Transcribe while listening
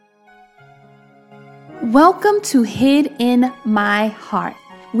Welcome to Hid in My Heart,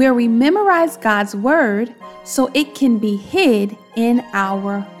 where we memorize God's Word so it can be hid in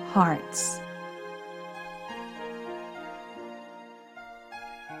our hearts.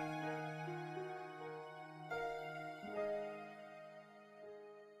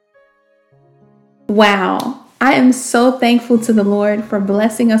 Wow, I am so thankful to the Lord for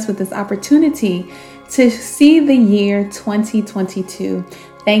blessing us with this opportunity to see the year 2022.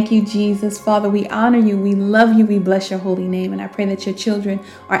 Thank you, Jesus. Father, we honor you, we love you, we bless your holy name, and I pray that your children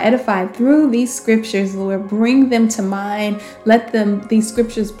are edified through these scriptures, Lord. Bring them to mind. Let these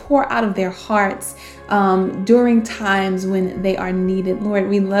scriptures pour out of their hearts during times when they are needed. Lord,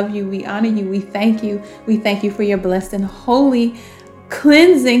 we love you, we honor you, we thank you. We thank you for your blessed and holy,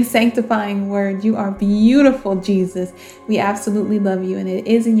 cleansing, sanctifying word. You are beautiful, Jesus. We absolutely love you, and it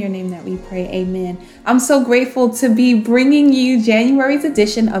is in your name that we pray. Amen. I'm so grateful to be bringing you January's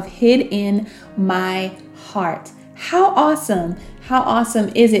edition of Hid in My Heart. How awesome! How awesome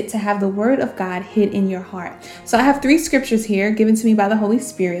is it to have the word of God hid in your heart? So I have 3 scriptures here given to me by the Holy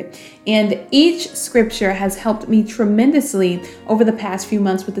Spirit, and each scripture has helped me tremendously over the past few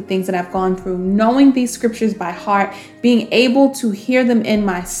months with the things that I've gone through. Knowing these scriptures by heart, being able to hear them in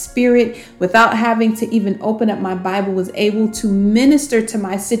my spirit without having to even open up my Bible, was able to minister to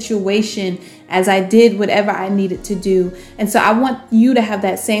my situation as I did whatever I needed to do. And so I want you to have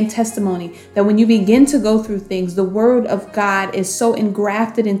that same testimony, that when you begin to go through things, the word of God is so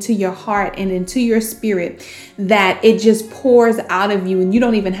engrafted into your heart and into your spirit that it just pours out of you, and you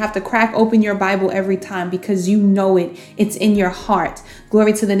don't even have to crack open your Bible every time because you know it's in your heart.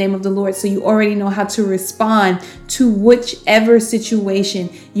 Glory to the name of the Lord. So you already know how to respond to whichever situation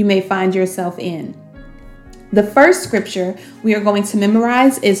you may find yourself in. The first scripture we are going to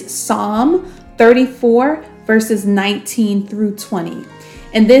memorize is Psalm 34, verses 19 through 20.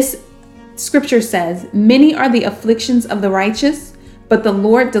 And this scripture says, "Many are the afflictions of the righteous, but the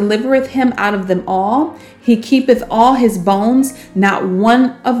Lord delivereth him out of them all. He keepeth all his bones, not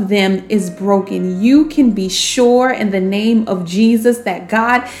one of them is broken." You can be sure in the name of Jesus that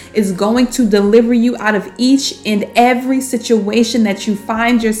God is going to deliver you out of each and every situation that you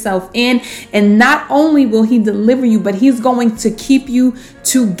find yourself in. And not only will he deliver you, but he's going to keep you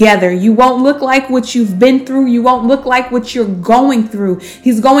together. You won't look like what you've been through. You won't look like what you're going through.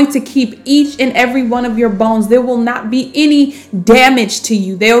 He's going to keep each and every one of your bones. There will not be any damage to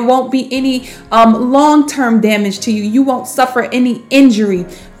you. There won't be any long-term damage to you. You won't suffer any injury.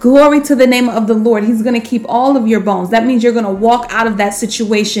 Glory to the name of the Lord. He's going to keep all of your bones. That means you're going to walk out of that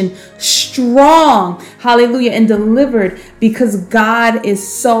situation strong. Hallelujah. And delivered, because God is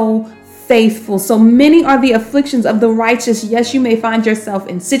so faithful. So many are the afflictions of the righteous. Yes, you may find yourself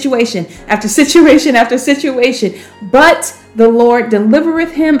in situation after situation after situation, but the Lord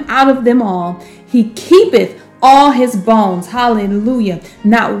delivereth him out of them all. He keepeth all his bones. Hallelujah.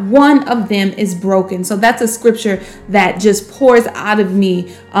 Not one of them is broken. So that's a scripture that just pours out of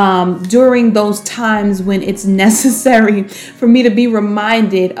me during those times when it's necessary for me to be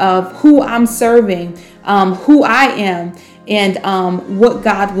reminded of who I'm serving, who I am, and what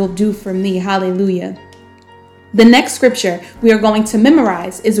God will do for me. Hallelujah. The next scripture we are going to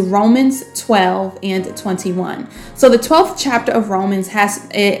memorize is Romans 12 and 21. So the 12th chapter of Romans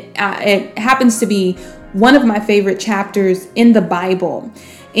it happens to be one of my favorite chapters in the Bible.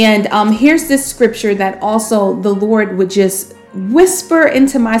 And here's this scripture that also the Lord would just whisper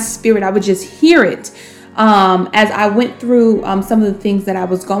into my spirit. I would just hear it as I went through some of the things that I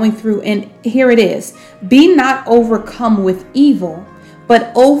was going through. And here it is. "Be not overcome with evil,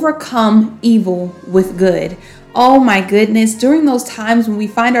 but overcome evil with good." Oh my goodness. During those times when we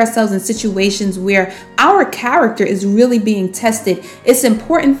find ourselves in situations where our character is really being tested, it's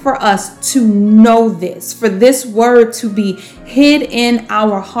important for us to know this, for this word to be hid in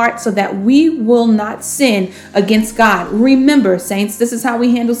our heart so that we will not sin against God. Remember, saints, this is how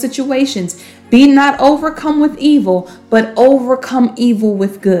we handle situations. Be not overcome with evil, but overcome evil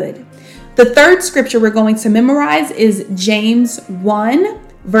with good. The third scripture we're going to memorize is James 1,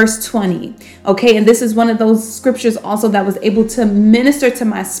 verse 20. Okay, and this is one of those scriptures also that was able to minister to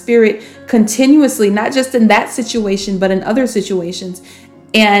my spirit continuously, not just in that situation, but in other situations.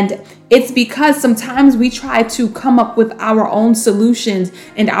 And it's because sometimes we try to come up with our own solutions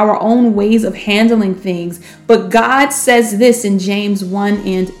and our own ways of handling things. But God says this in James 1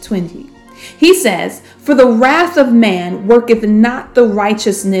 and 20. He says, "For the wrath of man worketh not the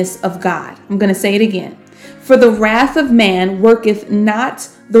righteousness of God." I'm going to say it again. "For the wrath of man worketh not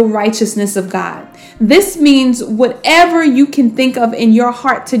the righteousness of God. This means whatever you can think of in your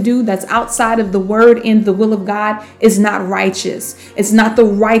heart to do that's outside of the word and the will of God is not righteous. It's not the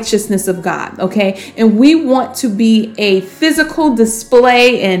righteousness of God, okay? And we want to be a physical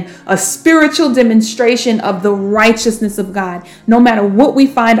display and a spiritual demonstration of the righteousness of God, no matter what we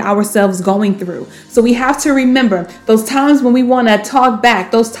find ourselves going through. So we have to remember those times when we want to talk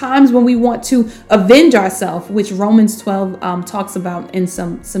back, those times when we want to avenge ourselves, which Romans 12 talks about in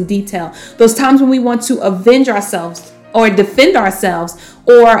some detail. Those times when we want to avenge ourselves or defend ourselves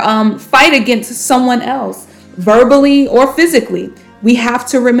or fight against someone else, verbally or physically. We have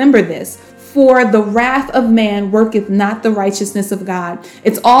to remember this. For the wrath of man worketh not the righteousness of God.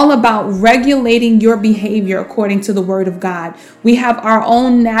 It's all about regulating your behavior according to the word of God. We have our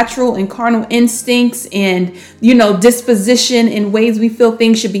own natural and carnal instincts and, disposition in ways we feel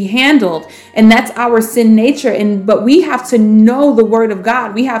things should be handled. And that's our sin nature. But we have to know the word of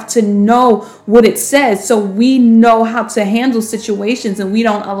God. We have to know what it says so we know how to handle situations and we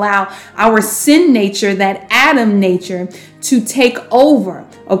don't allow our sin nature, that Adam nature, to take over.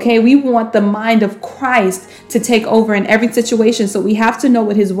 Okay, we want the mind of Christ to take over in every situation. So we have to know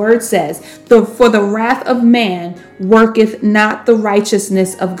what his word says. For the wrath of man worketh not the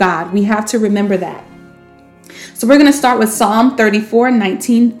righteousness of God. We have to remember that. So we're going to start with Psalm 34,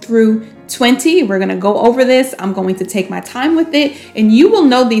 19 through 20. We're going to go over this. I'm going to take my time with it. And you will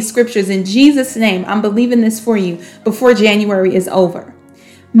know these scriptures in Jesus' name. I'm believing this for you before January is over.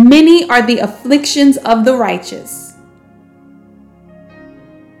 Many are the afflictions of the righteous.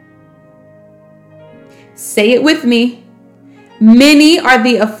 Say it with me. Many are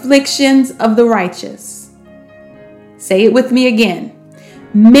the afflictions of the righteous. Say it with me again.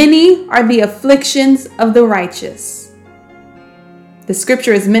 Many are the afflictions of the righteous. The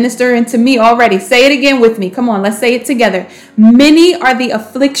scripture is ministering to me already. Say it again with me. Come on, let's say it together. Many are the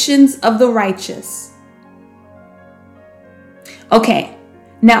afflictions of the righteous. Okay,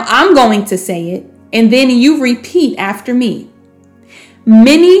 now I'm going to say it, and then you repeat after me.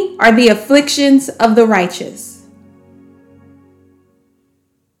 Many are the afflictions of the righteous.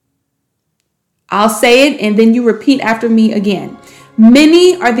 I'll say it and then you repeat after me again.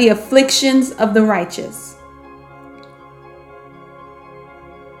 Many are the afflictions of the righteous.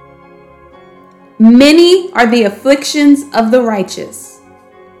 Many are the afflictions of the righteous.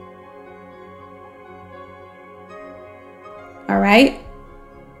 All right.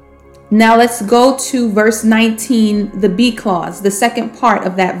 Now let's go to verse 19, the B clause, the second part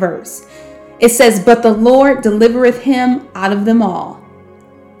of that verse. It says, but the Lord delivereth him out of them all.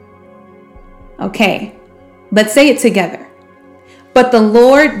 Okay, let's say it together. But the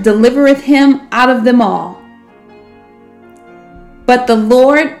Lord delivereth him out of them all. But the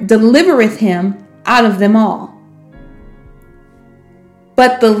Lord delivereth him out of them all.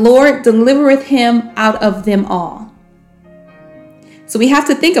 But the Lord delivereth him out of them all. So we have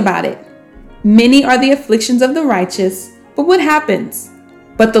to think about it. Many are the afflictions of the righteous, but what happens?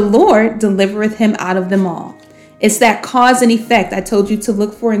 But the Lord delivereth him out of them all. It's that cause and effect I told you to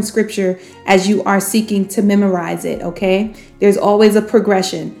look for in scripture as you are seeking to memorize it, okay? There's always a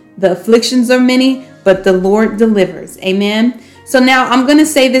progression. The afflictions are many, but the Lord delivers. Amen? So now I'm going to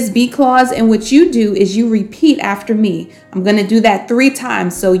say this B clause, and what you do is you repeat after me. I'm going to do that 3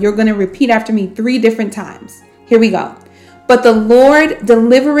 times, so you're going to repeat after me 3 different times. Here we go. But the Lord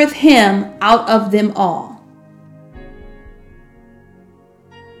delivereth him out of them all.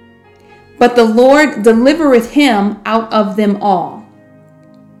 But the Lord delivereth him out of them all.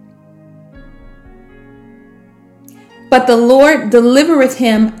 But the Lord delivereth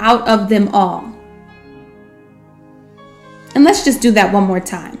him out of them all. And let's just do that one more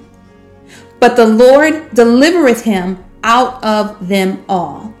time. But the Lord delivereth him out of them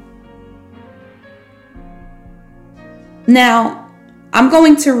all. Now, I'm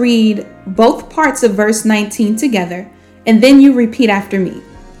going to read both parts of verse 19 together, and then you repeat after me.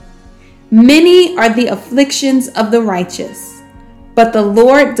 Many are the afflictions of the righteous, but the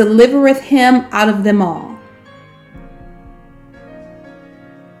Lord delivereth him out of them all.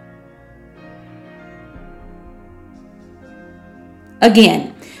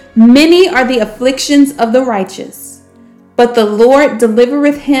 Again, many are the afflictions of the righteous, but the Lord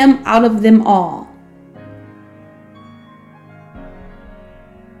delivereth him out of them all.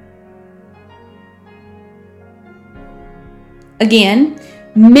 Again,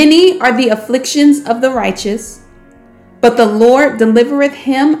 many are the afflictions of the righteous, but the Lord delivereth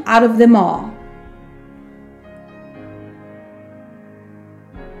him out of them all.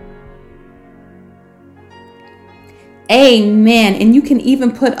 Amen. And you can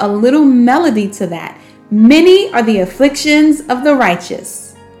even put a little melody to that. Many are the afflictions of the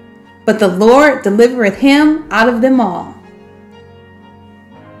righteous, but the Lord delivereth him out of them all.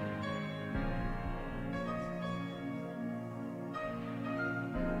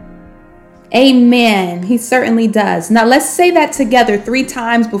 Amen. He certainly does. Now let's say that together 3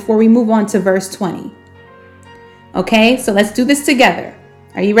 times before we move on to verse 20. Okay, so let's do this together.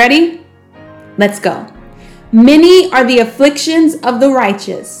 Are you ready? Let's go. Many are the afflictions of the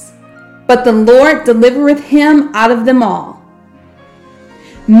righteous, but the Lord delivereth him out of them all.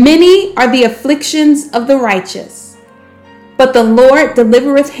 Many are the afflictions of the righteous, but the Lord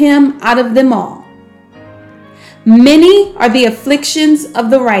delivereth him out of them all. Many are the afflictions of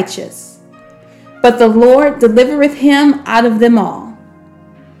the righteous, but the Lord delivereth him out of them all.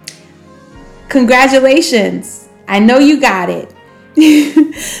 Congratulations. I know you got it.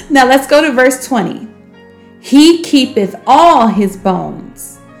 Now let's go to verse 20. He keepeth all his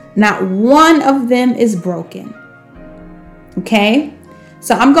bones. Not one of them is broken. Okay?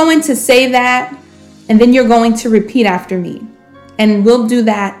 So I'm going to say that, and then you're going to repeat after me. And we'll do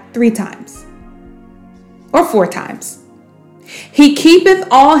that 3 times. Or 4 times. He keepeth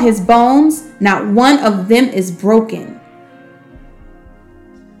all his bones, not one of them is broken.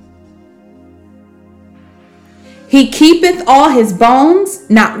 He keepeth all his bones,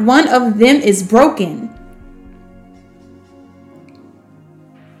 not one of them is broken.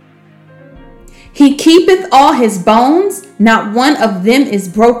 He keepeth all his bones, not one of them is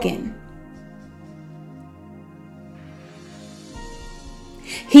broken.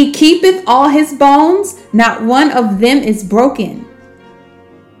 He keepeth all his bones, not one of them is broken.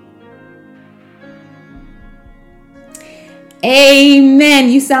 Amen.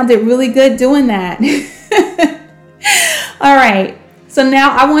 You sounded really good doing that. All right. So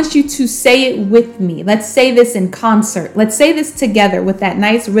now I want you to say it with me. Let's say this in concert. Let's say this together with that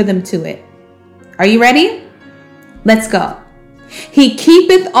nice rhythm to it. Are you ready? Let's go. He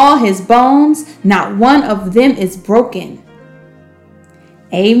keepeth all his bones, not one of them is broken.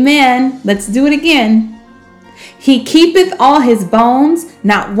 Amen. Let's do it again. He keepeth all his bones,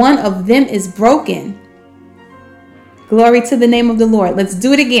 not one of them is broken. Glory to the name of the Lord. Let's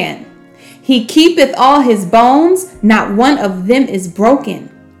do it again. He keepeth all his bones, not one of them is broken.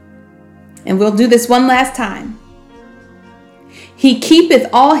 And we'll do this one last time. He keepeth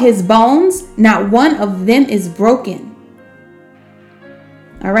all his bones, not one of them is broken.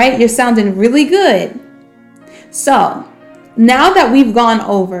 All right, you're sounding really good. So, now that we've gone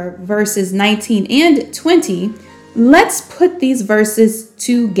over verses 19 and 20, let's put these verses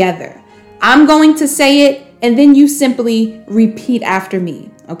together. I'm going to say it, and then you simply repeat after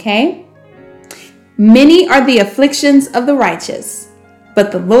me, okay? Many are the afflictions of the righteous,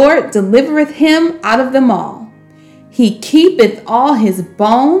 but the Lord delivereth him out of them all. He keepeth all his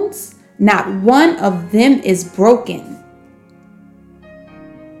bones, not one of them is broken.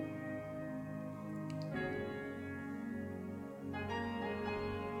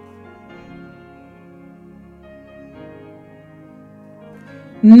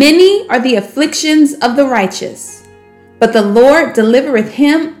 Many are the afflictions of the righteous, but the Lord delivereth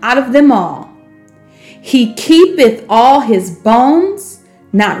him out of them all. He keepeth all his bones,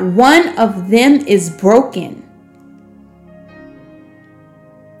 not one of them is broken.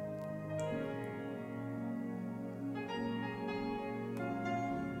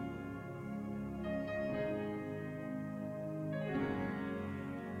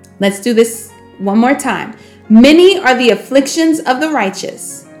 Let's do this one more time. Many are the afflictions of the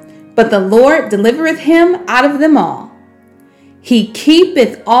righteous, but the Lord delivereth him out of them all. He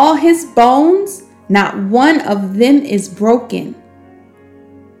keepeth all his bones, not one of them is broken.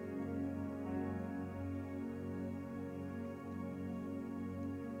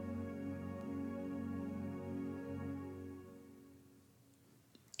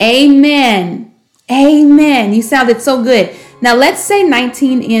 Amen. Amen. You sounded so good. Now let's say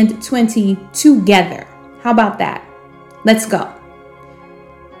 19 and 20 together. How about that? Let's go.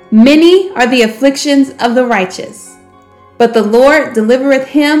 Many are the afflictions of the righteous, but the Lord delivereth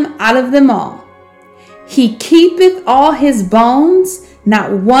him out of them all. He keepeth all his bones,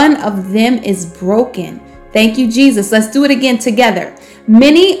 not one of them is broken. Thank you, Jesus. Let's do it again together.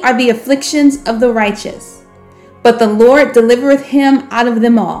 Many are the afflictions of the righteous, but the Lord delivereth him out of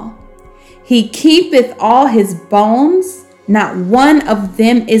them all. He keepeth all his bones, not one of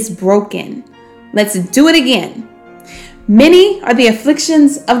them is broken. Let's do it again. Many are the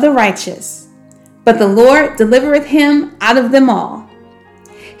afflictions of the righteous, but the Lord delivereth him out of them all.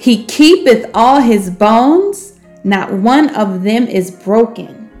 He keepeth all his bones, not one of them is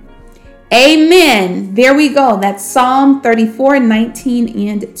broken. Amen. There we go. That's Psalm 34, 19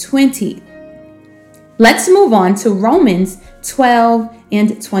 and 20. Let's move on to Romans 12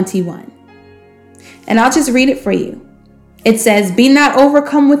 and 21. And I'll just read it for you. It says, "Be not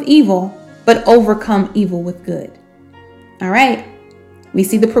overcome with evil, but overcome evil with good." All right. We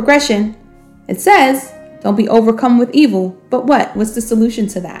see the progression. It says, don't be overcome with evil, but what? What's the solution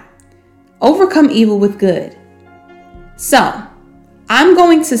to that? Overcome evil with good. So, I'm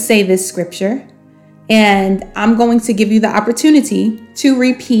going to say this scripture, and I'm going to give you the opportunity to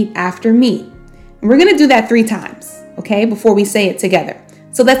repeat after me. And we're going to do that 3 times, okay, before we say it together.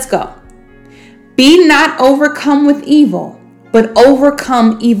 So let's go. Be not overcome with evil, but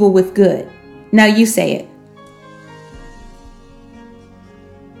overcome evil with good. Now you say it.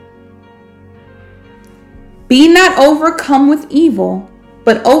 Be not overcome with evil,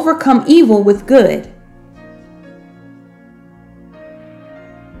 but overcome evil with good.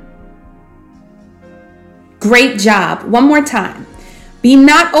 Great job. One more time. Be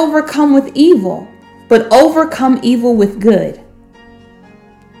not overcome with evil, but overcome evil with good.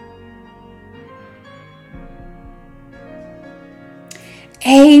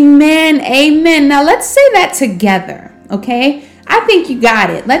 Amen. Amen. Now let's say that together, okay? I think you got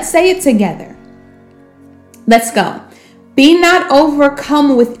it. Let's say it together. Let's go. Be not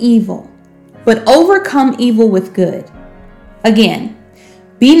overcome with evil, but overcome evil with good. Again,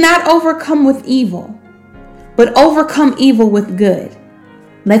 be not overcome with evil, but overcome evil with good.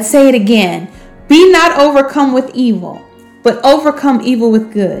 Let's say it again. Be not overcome with evil, but overcome evil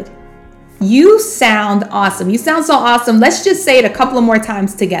with good. You sound awesome. You sound so awesome. Let's just say it a couple of more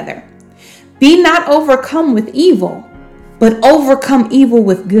times together. Be not overcome with evil, but overcome evil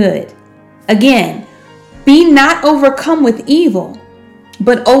with good. Again, be not overcome with evil,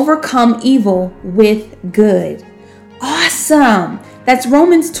 but overcome evil with good. Awesome. That's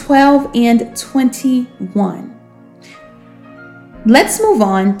Romans 12 and 21. Let's move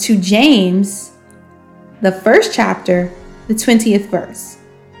on to James, the 1st chapter, the 20th verse.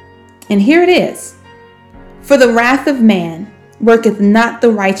 And here it is. For the wrath of man worketh not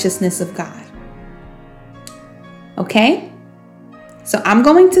the righteousness of God. Okay? So I'm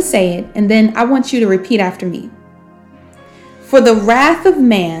going to say it, and then I want you to repeat after me. For the wrath of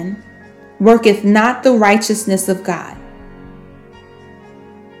man worketh not the righteousness of God.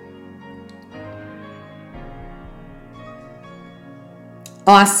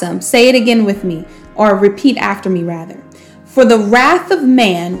 Awesome. Say it again with me, or repeat after me rather. For the wrath of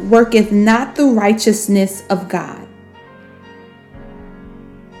man worketh not the righteousness of God.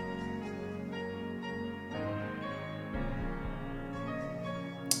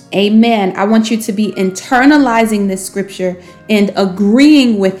 Amen. I want you to be internalizing this scripture and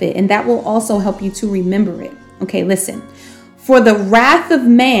agreeing with it, and that will also help you to remember it. Okay, listen. For the wrath of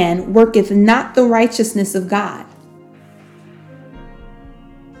man worketh not the righteousness of God.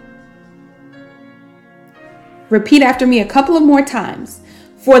 Repeat after me a couple of more times.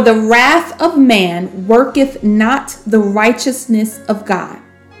 For the wrath of man worketh not the righteousness of God.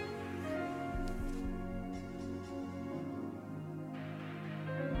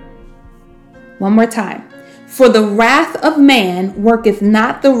 One more time. For the wrath of man worketh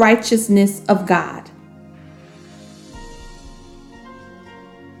not the righteousness of God.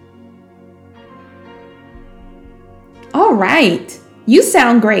 All right. You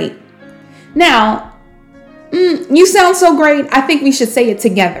sound great. Now, you sound so great. I think we should say it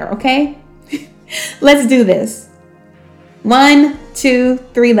together, okay? Let's do this. 1, 2,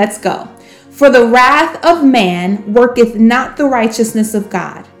 3, let's go. For the wrath of man worketh not the righteousness of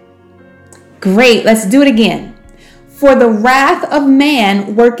God. Great. Let's do it again. For the wrath of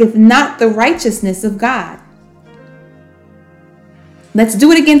man worketh not the righteousness of God. Let's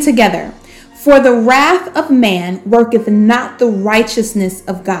do it again together. For the wrath of man worketh not the righteousness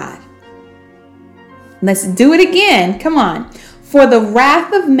of God. Let's do it again. Come on. For the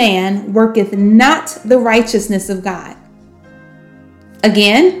wrath of man worketh not the righteousness of God.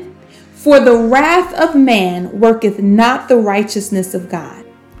 Again. For the wrath of man worketh not the righteousness of God.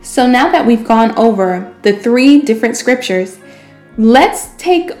 So now that we've gone over the 3 different scriptures, let's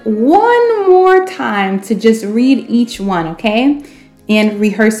take one more time to just read each one, okay? And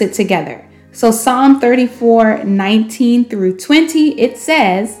rehearse it together. So Psalm 34, 19 through 20, it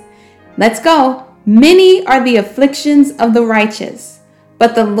says, let's go. Many are the afflictions of the righteous,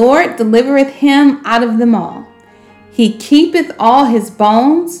 but the Lord delivereth him out of them all. He keepeth all his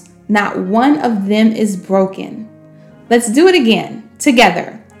bones, not one of them is broken. Let's do it again,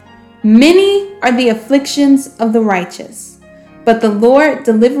 together. Many are the afflictions of the righteous, but the Lord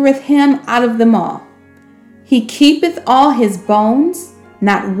delivereth him out of them all. He keepeth all his bones,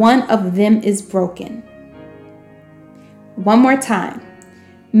 not one of them is broken. One more time.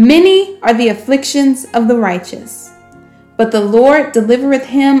 Many are the afflictions of the righteous, but the Lord delivereth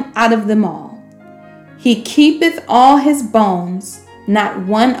him out of them all. He keepeth all his bones, not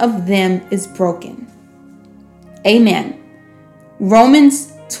one of them is broken. Amen.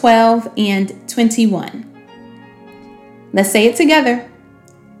 Romans 12:21. Let's say it together.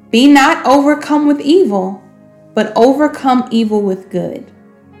 Be not overcome with evil, but overcome evil with good.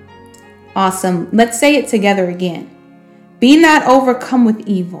 Awesome. Let's say it together again. Be not overcome with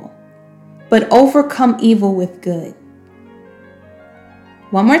evil, but overcome evil with good.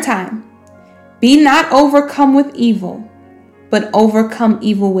 One more time. Be not overcome with evil, but overcome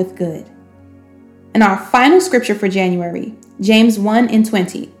evil with good. And our final scripture for January, James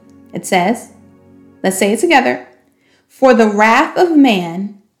 1:20. It says, let's say it together. For the wrath of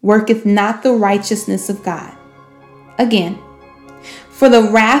man worketh not the righteousness of God. Again. For the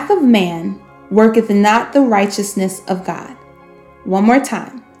wrath of man worketh not the righteousness of God. One more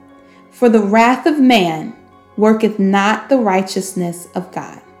time. For the wrath of man worketh not the righteousness of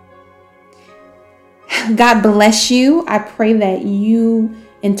God. God bless you. I pray that you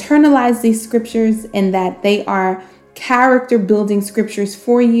internalize these scriptures and that they are character building scriptures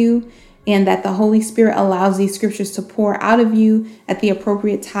for you, and that the Holy Spirit allows these scriptures to pour out of you at the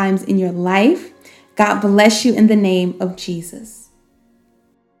appropriate times in your life. God bless you in the name of Jesus.